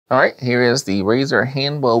All right, here is the Razer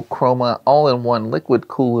Hanbo Chroma all-in-one liquid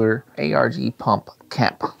cooler ARG pump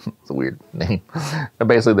cap. It's a weird name. But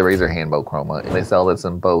basically the Razer Hanbo Chroma. They sell this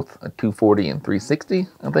in both a 240 and 360,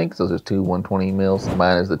 I think. So there's two 120 mils.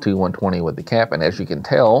 Mine is the 120 with the cap. And as you can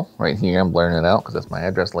tell right here, I'm blurring it out because that's my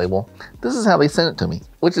address label. This is how they sent it to me,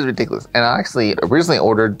 which is ridiculous. And I actually originally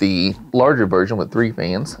ordered the larger version with 3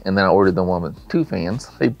 fans, and then I ordered the one with 2 fans.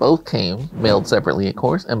 They both came mailed separately, of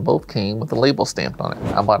course, and both came with a label stamped on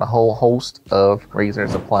it. I bought a whole host of Razer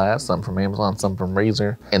supplies, some from Amazon, some from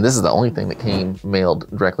Razer. And this is the only thing that came mailed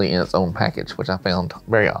directly in its own package, which I found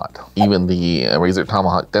very odd. Even the Razer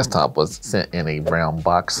Tomahawk desktop was sent in a brown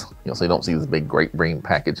box, so you don't see this big great green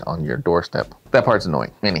package on your doorstep. That part's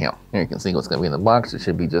annoying. Anyhow, here you can see what's going to be in the box. It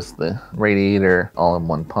should be just the radiator,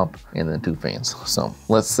 all-in-one pump, and then 2 fans. So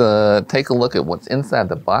let's take a look at what's inside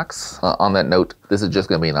the box. On that note, this is just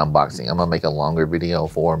going to be an unboxing. I'm going to make a longer video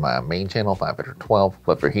for my main channel, 5/12.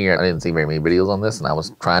 But for here, I didn't see very many videos on this, and I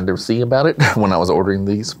was trying to see about it when I was ordering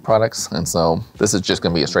these products. And so this is just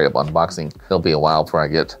going to be a straight-up unboxing. It'll be a while before I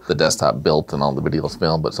get the desktop built and all the videos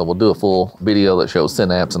filmed. But so we'll do a full video that shows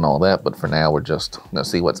synapse and all that. But for now, we're just going to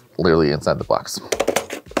see what's literally inside the box.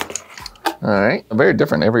 All right, very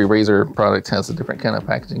different. Every Razer product has a different kind of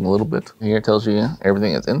packaging a little bit. Here it tells you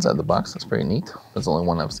everything that's inside the box. That's pretty neat. That's the only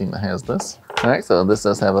one I've seen that has this. All right, so this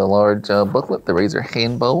does have a large booklet, the Razer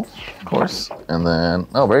Hanbo, of course. And then,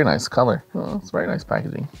 oh, very nice color. Oh, it's very nice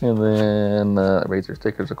packaging. And then Razer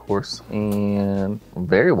stickers, of course, and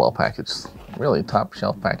very well packaged. Really top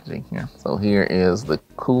shelf packaging here. So here is the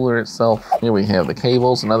cooler itself. Here we have the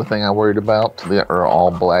cables. Another thing I worried about, they are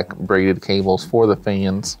all black braided cables for the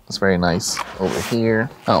fans. It's very nice. Over here,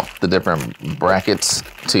 oh, the different brackets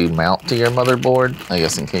to mount to your motherboard. I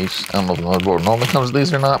guess in case, I don't know if the motherboard normally comes with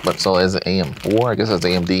these or not, but so as AM4, I guess it's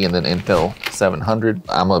AMD and then Intel 700.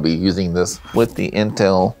 I'm gonna be using this with the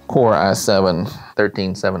Intel Core i7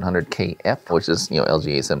 13700KF, which is,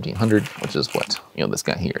 LGA 1700, which is what, this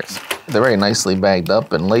guy here is. They're very nicely bagged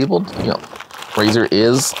up and labeled. Razer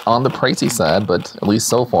is on the pricey side, but at least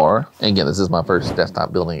so far, and again, this is my first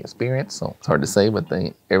desktop building experience, so it's hard to say, but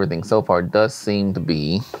everything so far does seem to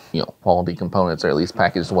be, quality components, or at least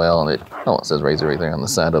packaged well. And it says Razer right there on the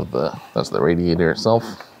side of that's the radiator itself.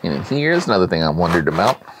 And here's another thing I wondered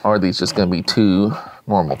about. Are these just going to be 2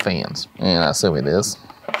 normal fans? And I assume it is.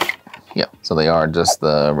 Yeah, so they are just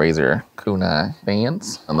the Razer Kunai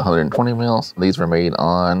fans on the 120 mils. These were made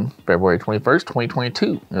on February 21st,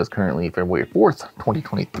 2022. It is currently February 4th,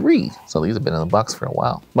 2023. So these have been in the box for a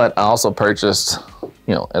while. But I also purchased,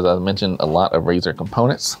 as I mentioned, a lot of Razer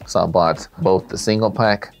components. So I bought both the single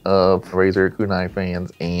pack of Razer Kunai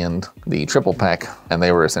fans and the triple pack, and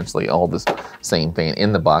they were essentially all the same fan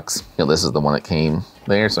in the box. This is the one that came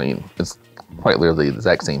there, so it's quite literally the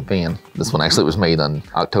exact same fan. This one actually was made on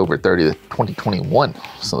October 30th, 2021.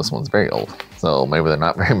 So this one's very old. So maybe they're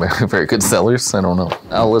not very good sellers. I don't know.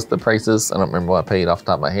 I'll list the prices. I don't remember what I paid off the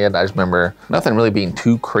top of my head. I just remember nothing really being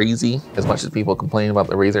too crazy, as much as people complain about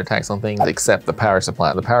the Razer tax on things, except the power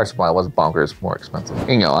supply. The power supply was bonkers more expensive.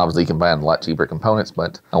 And, obviously you can buy a lot cheaper components,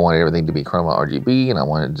 but I wanted everything to be Chroma RGB, and I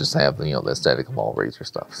wanted to just have the aesthetic of all Razer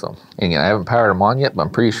stuff. So, and again, I haven't powered them on yet, but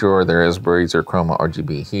I'm pretty sure there is Razer Chroma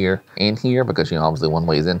RGB here and here, because obviously one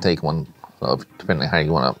way is intake, one. So depending on how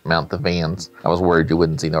you want to mount the fans. I was worried you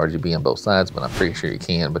wouldn't see the RGB on both sides, but I'm pretty sure you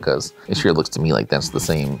can, because it sure looks to me like that's the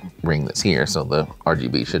same ring that's here. So the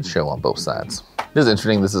RGB should show on both sides. This is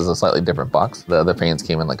interesting. This is a slightly different box. The other fans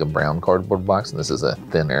came in like a brown cardboard box, and this is a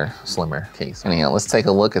thinner, slimmer case. Anyhow, let's take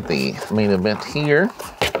a look at the main event here.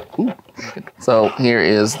 Ooh. So here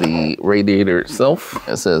is the radiator itself.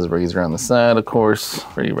 It says Razer on the side, of course,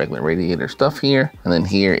 pretty regular radiator stuff here. And then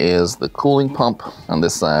here is the cooling pump. On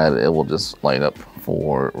this side, it will just light up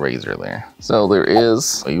for Razer there. So there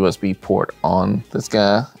is a USB port on this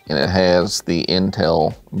guy, and it has the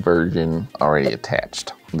Intel version already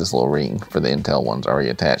attached. This little ring for the Intel one's already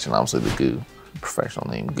attached, and obviously the GUI, professional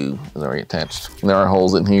name GUI, is already attached. And there are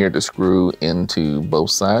holes in here to screw into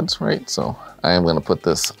both sides, right? So I am going to put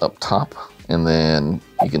this up top, and then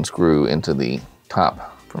you can screw into the top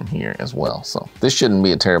from here as well. So this shouldn't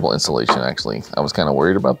be a terrible installation, actually. I was kind of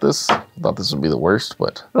worried about this. I thought this would be the worst,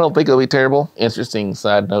 but I don't think it'll be terrible. Interesting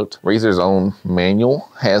side note, Razer's own manual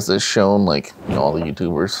has this shown, like, all the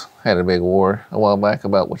YouTubers had a big war a while back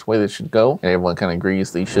about which way this should go, and everyone kind of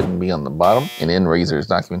agrees these shouldn't be on the bottom. And in Razer's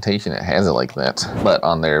documentation, it has it like that. But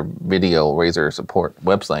on their video Razer support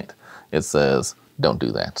website, it says don't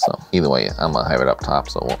do that. So either way, I'm gonna have it up top,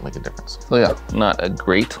 so it won't make a difference. So yeah, not a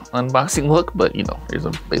great unboxing look, but here's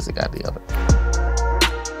a basic idea of it.